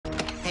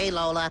Okay,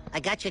 Lola,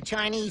 I got your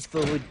Chinese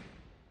food.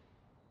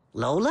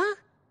 Lola?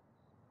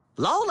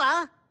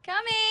 Lola?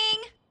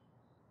 Coming!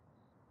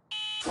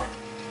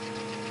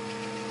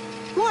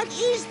 What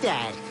is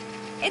that?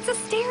 It's a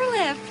stair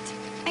lift.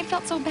 I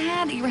felt so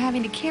bad that you were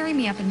having to carry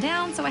me up and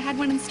down, so I had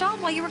one installed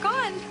while you were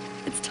gone.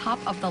 It's top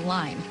of the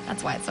line.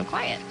 That's why it's so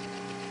quiet.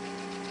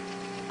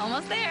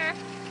 Almost there.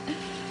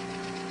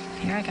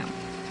 Here I come.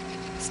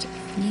 Just a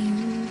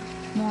few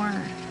more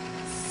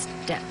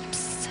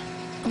steps.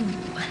 Ooh.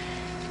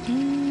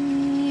 And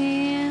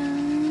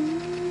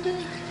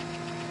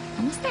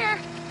almost there.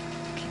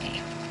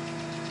 Okay.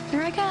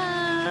 Here I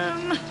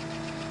come.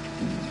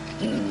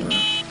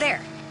 There.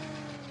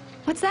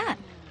 What's that?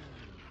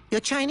 Your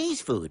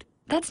Chinese food.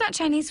 That's not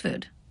Chinese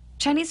food.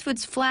 Chinese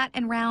food's flat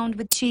and round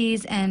with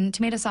cheese and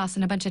tomato sauce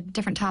and a bunch of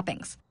different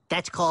toppings.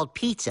 That's called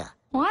pizza.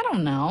 Well, I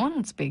don't know. I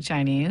don't speak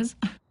Chinese.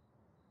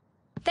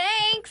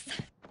 Thanks!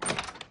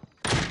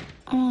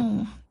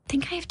 Oh, I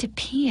think I have to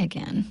pee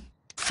again.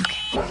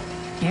 Okay,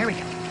 here we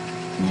go.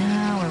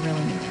 Now we're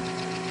really moving.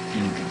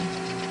 Now we're going.